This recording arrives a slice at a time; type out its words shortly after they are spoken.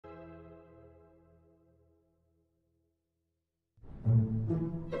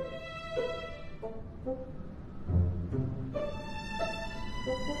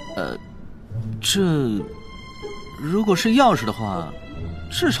这如果是钥匙的话，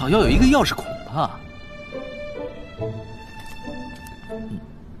至少要有一个钥匙孔吧？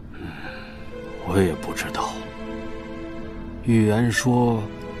我也不知道。预言说，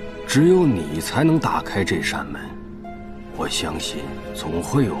只有你才能打开这扇门。我相信总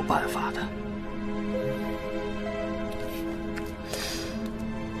会有办法的。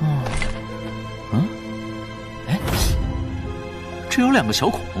哎，这有2个小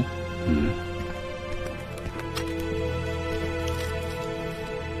孔。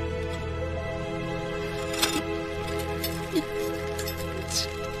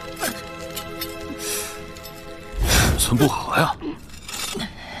尺寸不合呀。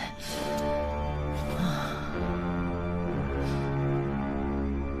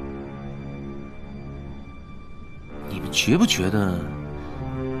你们觉不觉得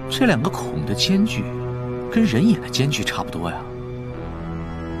这2个孔的间距跟人眼的间距差不多呀？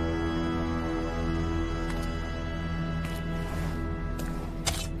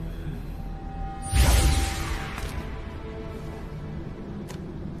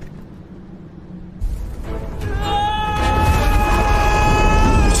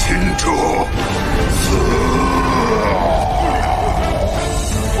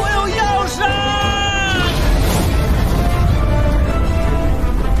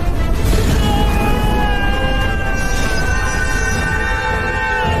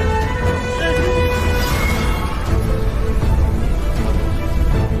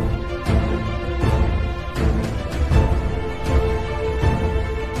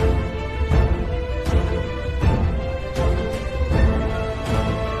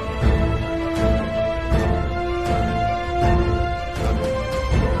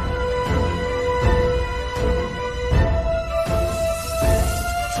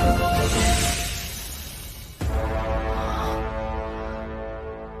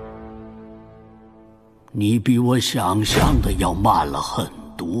你比我想象的要慢了很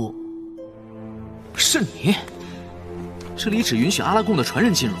多。是你？这里只允许阿拉贡的传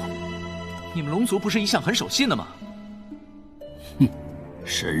人进入，你们龙族不是一向很守信的吗？哼，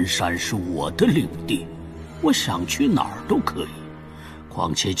神山是我的领地，我想去哪儿都可以。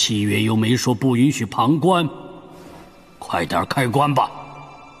况且契约又没说不允许旁观，快点开关吧。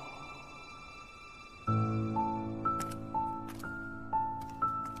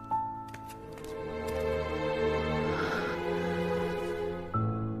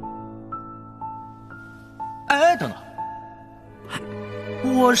哎，等等，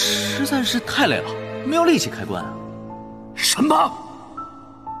我实在是太累了，没有力气开关啊。什么？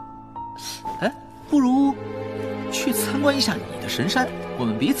哎，不如去参观一下你的神山，我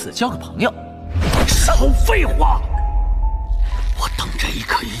们彼此交个朋友。少废话！我等这一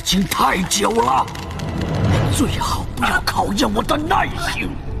刻已经太久了，最好不要考验我的耐性。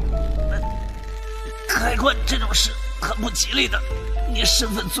开关这种事很不吉利的，你身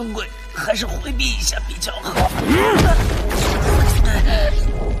份尊贵，还是回避一下比较好。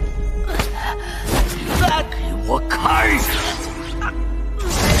再给我开！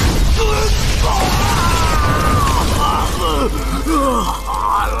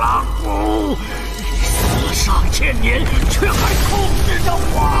阿拉贡，死上千年却还控制着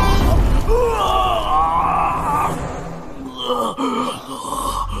我！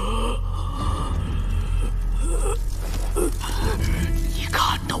你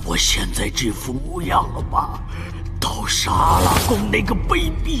看到我现在这副模样了吧？都是阿拉贡那个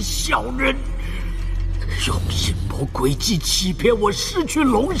卑鄙小人，用阴谋诡计欺骗我失去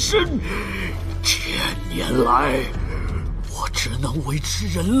龙身。千年来，我只能维持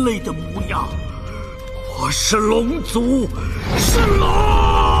人类的模样。我是龙族，是龙。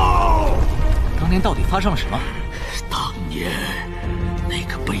当年到底发生了什么？当年那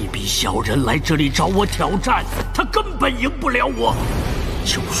个卑鄙小人来这里找我挑战，他根本赢不了我。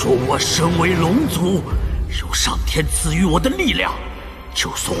就说我身为龙族，有上天赐予我的力量，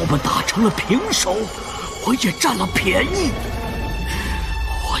就算我们打成了平手，我也占了便宜。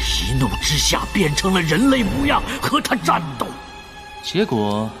我一怒之下变成了人类模样和他战斗，结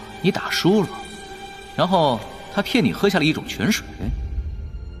果你打输了，然后他骗你喝下了一种泉水。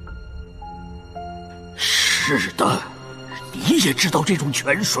是的，你也知道这种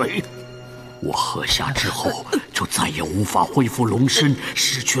泉水。我喝下之后，就再也无法恢复龙身，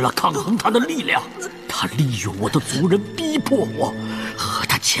失去了抗衡他的力量。他利用我的族人逼迫我，和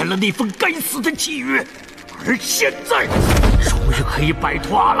他签了那份该死的契约。而现在，终于可以摆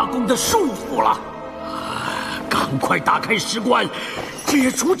脱阿拉贡的束缚了。赶快打开石棺，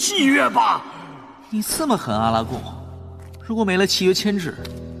解除契约吧！你这么恨阿拉贡，如果没了契约牵制，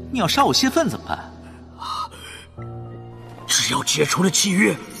你要杀我泄愤怎么办？只要解除了契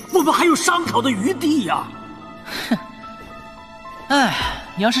约，我们还有商讨的余地呀！哼，哎，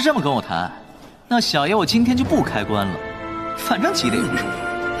你要是这么跟我谈，那小爷我今天就不开棺了，反正急得有。你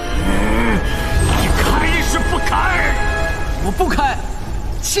开是不开？我不开，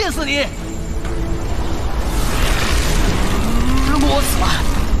气死你！如果我死了，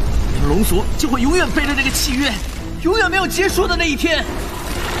你们龙族就会永远背着这个契约，永远没有结束的那一天。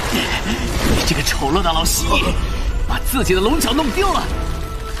你这个丑陋的老蜥蜴，把自己的龙角弄丢了，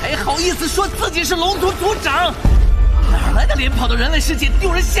还好意思说自己是龙族族长？哪来的脸跑到人类世界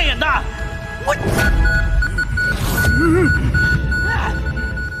丢人现眼的？我。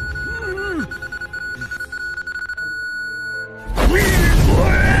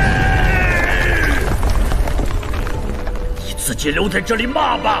你自己留在这里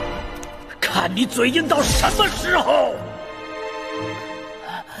骂吧，看你嘴硬到什么时候！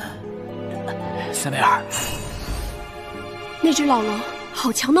塞梅尔，那只老龙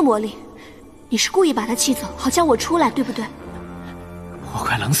好强的魔力，你是故意把它气走，好叫我出来，对不对？我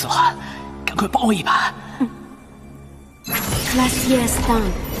快冷死了，赶快帮我一把。Last year's done。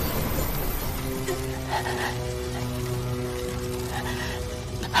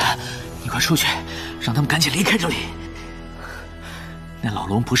你快出去，让他们赶紧离开这里。那老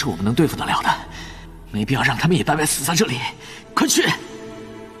龙不是我们能对付得了的，没必要让他们也白白死在这里。快去！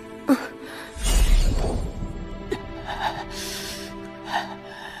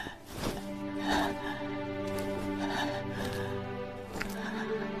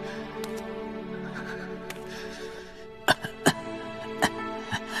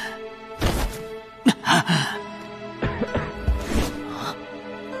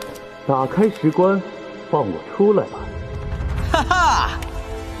打开石棺，放我出来吧！哈哈，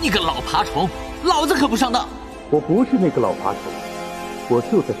你个老爬虫，老子可不上当！我不是那个老爬虫，我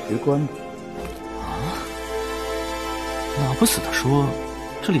就在石棺里。啊？老不死的说，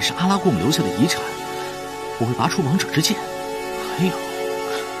这里是阿拉贡留下的遗产，我会拔出王者之剑，还有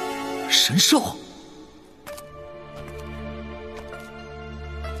神兽。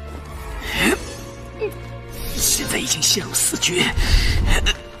现在已经陷入死局。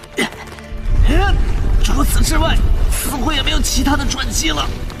除此之外，似乎也没有其他的转机了。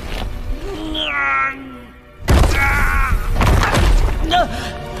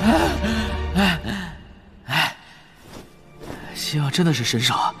希望真的是神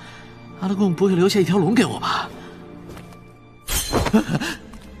兽，阿拉贡不会留下一条龙给我吧？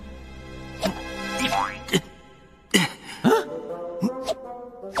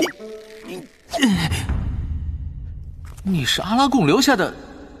你是阿拉贡留下的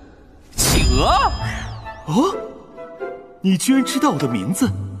企鹅？哦，你居然知道我的名字？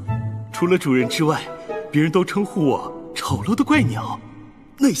除了主人之外，别人都称呼我丑陋的怪鸟。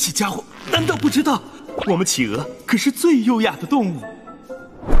那些家伙难道不知道，我们企鹅可是最优雅的动物？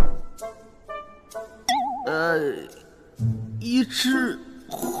一只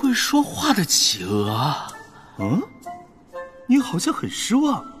会说话的企鹅。嗯，你好像很失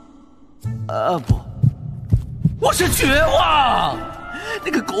望。不，我是绝望。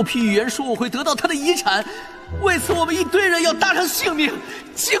那个狗屁预言说我会得到他的遗产，为此我们一堆人要搭上性命，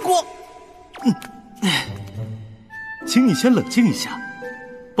结果……请你先冷静一下，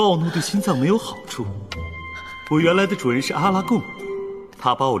暴怒对心脏没有好处。我原来的主人是阿拉贡，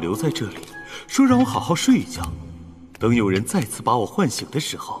他把我留在这里，说让我好好睡一觉，等有人再次把我唤醒的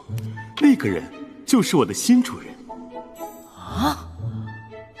时候，那个人就是我的新主人。啊！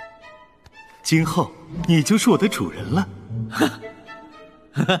今后你就是我的主人了。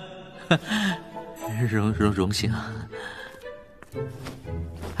荣幸啊！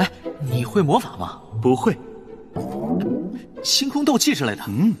哎，你会魔法吗？不会。星空斗气之类的？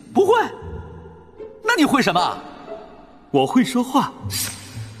不会。那你会什么？我会说话。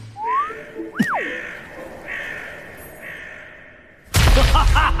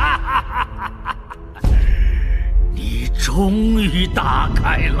你终于打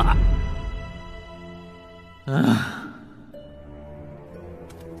开了。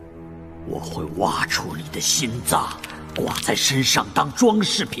我会挖出你的心脏，挂在身上当装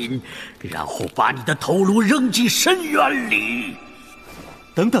饰品，然后把你的头颅扔进深渊里。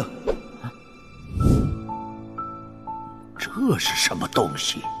等等，这是什么东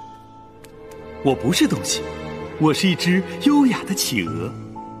西？我不是东西，我是一只优雅的企鹅。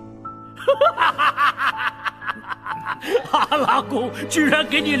阿拉贡居然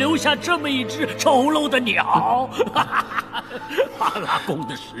给你留下这么一只丑陋的鸟！阿拉贡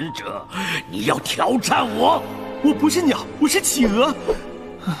的使者，你要挑战我？我不是鸟，我是企鹅。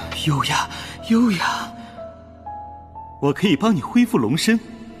优雅，优雅。我可以帮你恢复龙身。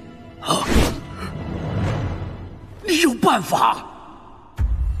你有办法？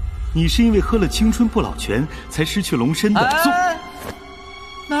你是因为喝了青春不老泉才失去龙身的。哎，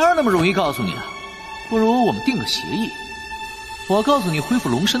哪有那么容易告诉你啊？不如我们定个协议，我告诉你恢复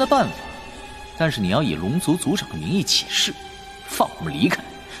龙身的办法，但是你要以龙族族长的名义起誓，放我们离开，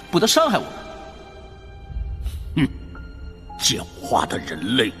不得伤害我们。哼，狡猾的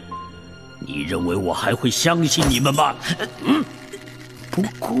人类，你认为我还会相信你们吗？不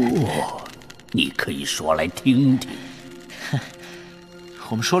过，你可以说来听听。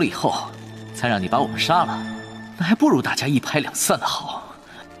我们说了以后，再让你把我们杀了，那还不如大家一拍两散的好。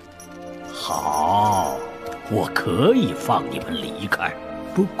好，我可以放你们离开，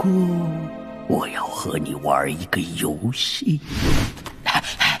不过我要和你玩一个游戏。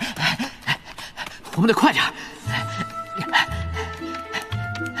我们得快点。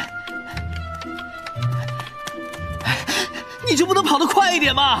你就不能跑得快一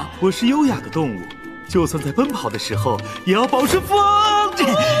点吗？我是优雅的动物，就算在奔跑的时候，也要保持风。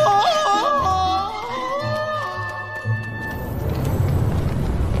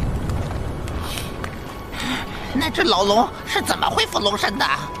那只老龙是怎么恢复龙身的？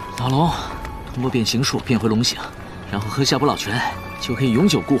老龙通过变形术变回龙形，然后喝下不老泉，就可以永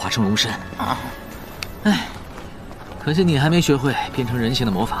久固化成龙身。哎，可惜你还没学会变成人形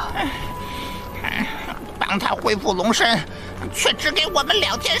的魔法。帮他恢复龙身，却只给我们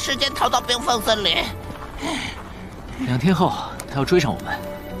2天时间逃到冰封森林。2天后他要追上我们，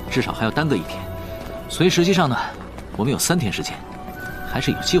至少还要耽搁1天，所以实际上呢，我们有3天时间，还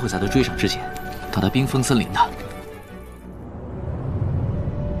是有机会在他追上之前到达冰封森林的。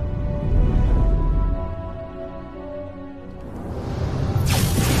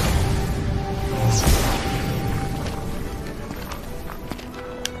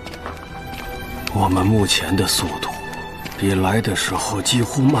我们目前的速度比来的时候几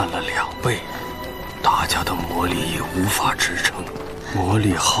乎慢了2倍，大家的魔力也无法支撑，魔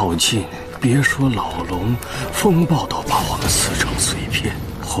力耗尽，别说老龙，风暴都把我们撕成碎片。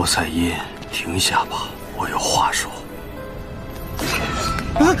侯赛因，停下吧，我有话说。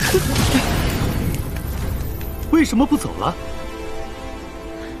为什么不走了？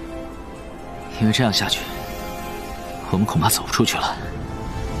因为这样下去，我们恐怕走不出去了，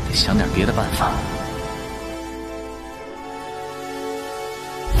得想点别的办法。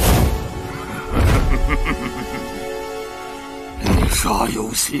猎杀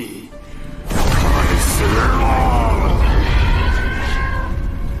游戏开始了！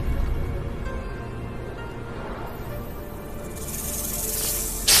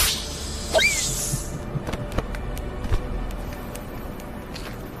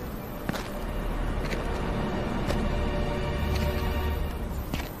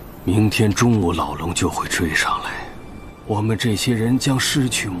明天中午老龙就会追上来，我们这些人将失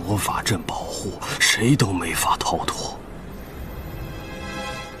去魔法阵保护，谁都没法逃脱。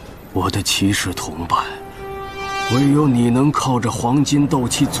我的骑士同伴，唯有你能靠着黄金斗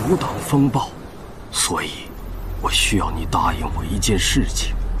气阻挡风暴，所以，我需要你答应我一件事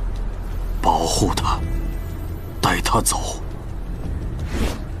情：保护他，带他走。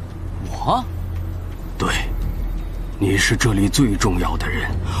我？对，你是这里最重要的人，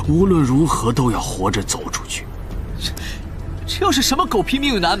无论如何都要活着走出去。这又是什么狗屁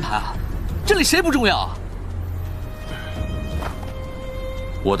命运的安排啊！这里谁不重要啊？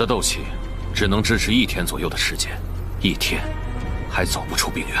我的斗气只能支持1天左右的时间，1天还走不出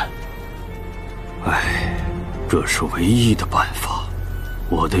冰原。唉，这是唯一的办法。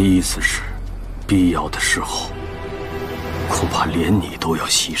我的意思是，必要的时候，恐怕连你都要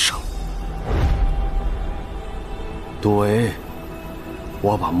牺牲。杜维，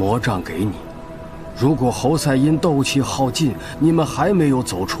我把魔杖给你。如果侯赛因斗气耗尽，你们还没有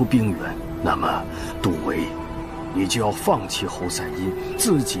走出冰原，那么杜维，你就要放弃侯赛因，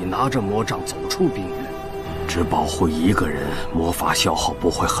自己拿着魔杖走出冰原。只保护1个人，魔法消耗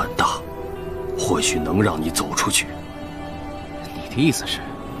不会很大，或许能让你走出去。你的意思是，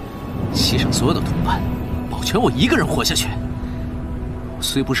牺牲所有的同伴，保全我1个人活下去？我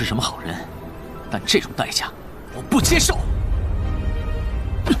虽不是什么好人，但这种代价我不接受。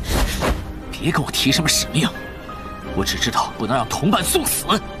别跟我提什么使命，我只知道不能让同伴送死。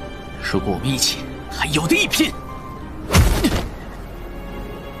如果我们一起还有的一拼，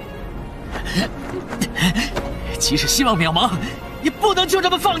即使希望渺茫，也不能就这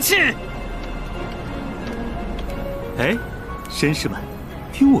么放弃。哎，绅士们，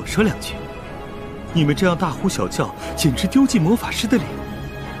听我说2句。你们这样大呼小叫，简直丢尽魔法师的脸。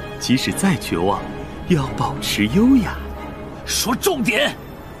即使再绝望，也要保持优雅。说重点。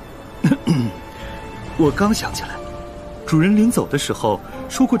我刚想起来，主人临走的时候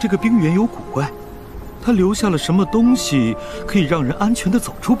说过这个冰原有古怪，他留下了什么东西，可以让人安全地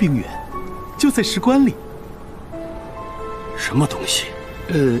走出冰原？就在石棺里。什么东西？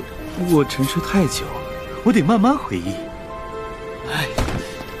我沉睡太久，我得慢慢回忆。哎，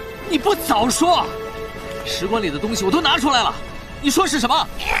你不早说！石棺里的东西我都拿出来了，你说是什么？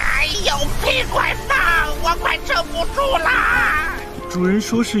哎呦，屁快放！我快撑不住啦！主人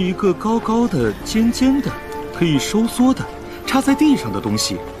说是一个高高的、尖尖的，可以收缩的，插在地上的东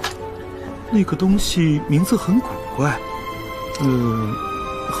西。那个东西名字很古怪，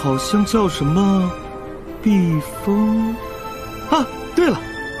好像叫什么避风啊？对了，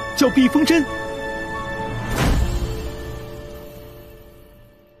叫避风针。